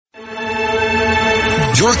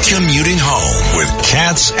You're commuting home with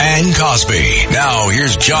Katz and Cosby. Now,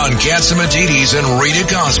 here's John Katzimatidis and Rita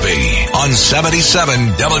Cosby on 77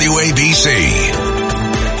 WABC.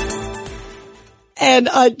 And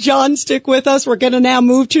John, stick with us. We're going to now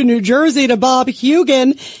move to New Jersey to Bob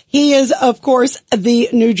Hugin. He is, of course, the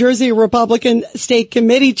New Jersey Republican State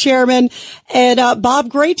Committee Chairman. And Bob,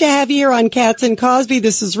 great to have you here on Katz and Cosby.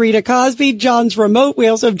 This is Rita Cosby. John's remote. We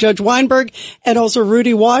also have Judge Weinberg and also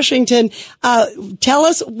Rudy Washington. Tell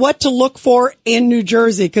us what to look for in New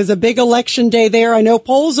Jersey, because a big election day there. I know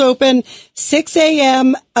polls open 6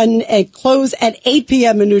 a.m. and close at 8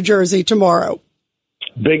 p.m. in New Jersey tomorrow.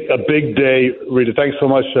 A big day, Rita. Thanks so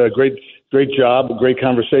much. Great job. Great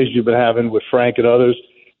conversation you've been having with Frank and others.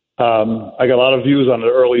 I got a lot of views on the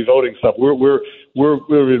early voting stuff. We're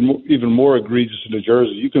even more egregious in New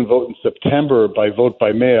Jersey. You can vote in September by vote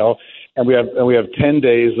by mail, and we have 10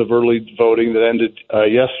 days of early voting that ended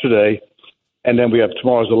yesterday, and then we have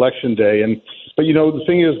tomorrow's election day. But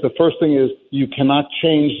the first thing is you cannot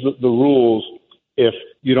change the rules if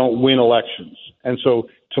you don't win elections, and so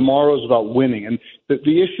tomorrow is about winning. And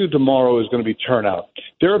the issue tomorrow is going to be turnout.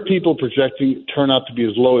 There are people projecting turnout to be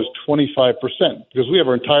as low as 25%, because we have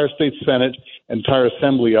our entire state Senate and entire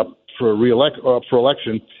assembly up for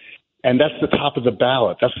election, and that's the top of the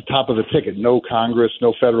ballot. That's the top of the ticket. No Congress,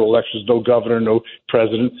 no federal elections, no governor, no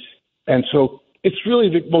president. And so it's really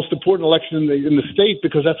the most important election in the state,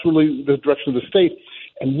 because that's really the direction of the state.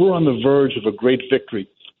 And we're on the verge of a great victory.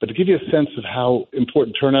 But to give you a sense of how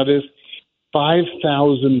important turnout is,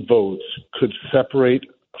 5,000 votes could separate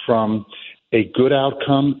from a good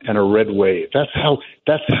outcome and a red wave. That's how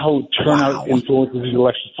turnout influences these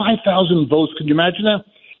elections. 5,000 votes. Can you imagine that?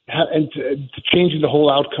 And changing the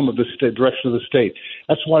whole outcome of the state, direction of the state.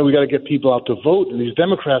 That's why we got to get people out to vote. And these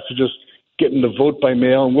Democrats are just getting the vote by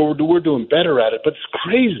mail, and we're doing better at it. But it's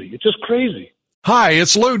crazy. It's just crazy. Hi,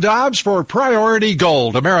 it's Lou Dobbs for Priority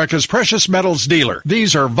Gold, America's precious metals dealer.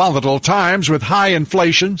 These are volatile times with high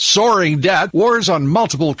inflation, soaring debt, wars on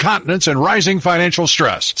multiple continents, and rising financial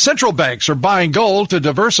stress. Central banks are buying gold to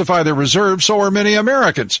diversify their reserves, so are many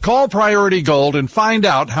Americans. Call Priority Gold and find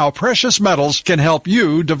out how precious metals can help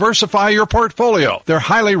you diversify your portfolio. They're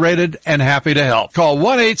highly rated and happy to help. Call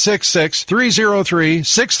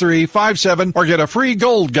 1-866-303-6357 or get a free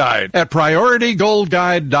gold guide at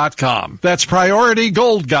PriorityGoldGuide.com. That's PriorityGoldGuide.com.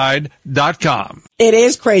 It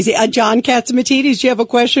is crazy. John Katzimatidis, do you have a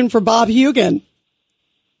question for Bob Hugin?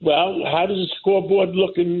 Well, how does the scoreboard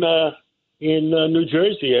look in New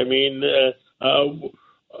Jersey? I mean,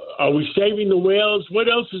 are we saving the whales? What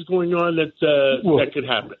else is going on that could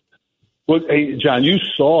happen? Well, hey, John, you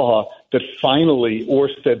saw that finally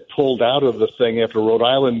Orsted pulled out of the thing after Rhode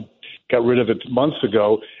Island got rid of it months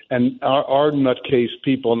ago, and our nutcase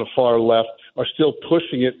people on the far left are still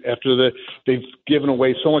pushing it after they've given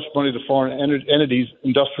away so much money to foreign entities,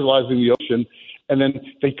 industrializing the ocean, and then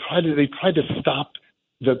they tried to stop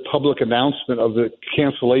the public announcement of the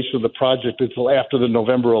cancellation of the project until after the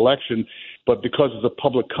November election, but because it's a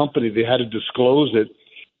public company, they had to disclose it,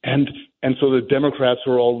 and so the Democrats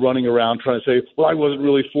are all running around trying to say, well, I wasn't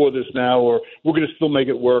really for this now, or we're going to still make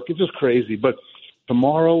it work. It's just crazy, but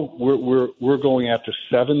tomorrow, we're going after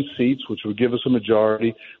 7 seats, which would give us a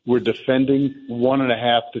majority. We're defending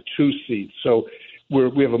 1.5 to 2 seats. So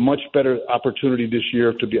we have a much better opportunity this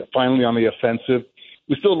year to be finally on the offensive.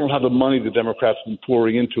 We still don't have the money the Democrats have been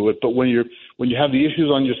pouring into it, but when you have the issues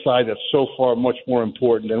on your side, that's so far much more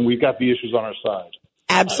important, and we've got the issues on our side.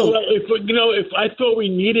 Absolutely. If I thought we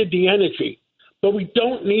needed the energy, but we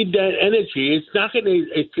don't need that energy. It's not going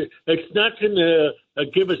to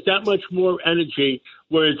give us that much more energy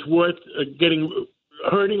where it's worth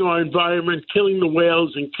hurting our environment, killing the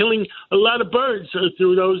whales, and killing a lot of birds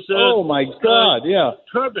through those. Oh my God! Yeah,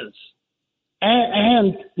 turbines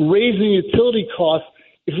and raising utility costs.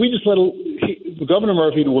 If we just Governor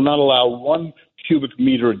Murphy will not allow 1 cubic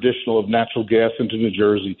meter additional of natural gas into New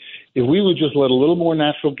Jersey. If we would just let a little more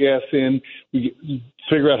natural gas in, we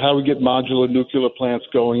figure out how we get modular nuclear plants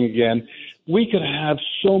going again, we could have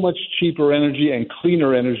so much cheaper energy and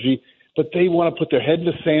cleaner energy, but they want to put their head in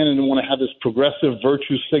the sand and they want to have this progressive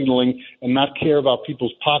virtue signaling and not care about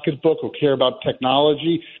people's pocketbook or care about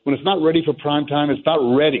technology. When it's not ready for prime time, it's not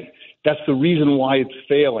ready. That's the reason why it's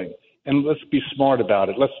failing. And let's be smart about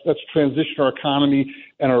it. Let's transition our economy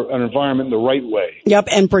and our environment in the right way. Yep,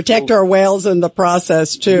 and protect our whales in the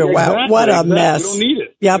process, too. Exactly, wow, what a mess. We don't need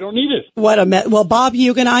it. Yep. We don't need it. What a mess. Well, Bob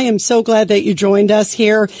Hugin, I am so glad that you joined us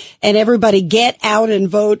here. And everybody get out and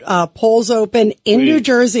vote. Polls open in New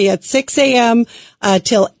Jersey at 6 a.m.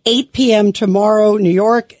 Till 8 p.m. tomorrow. New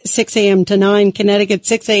York, 6 a.m. to 9. Connecticut,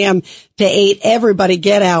 6 a.m. to 8. Everybody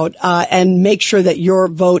get out and make sure that your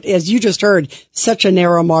vote, as you just heard, such a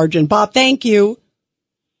narrow margin. Bob, thank you.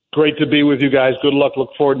 Great to be with you guys. Good luck. Look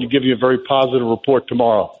forward to giving you a very positive report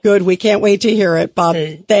tomorrow. Good. We can't wait to hear it, Bob.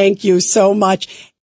 Thank you so much.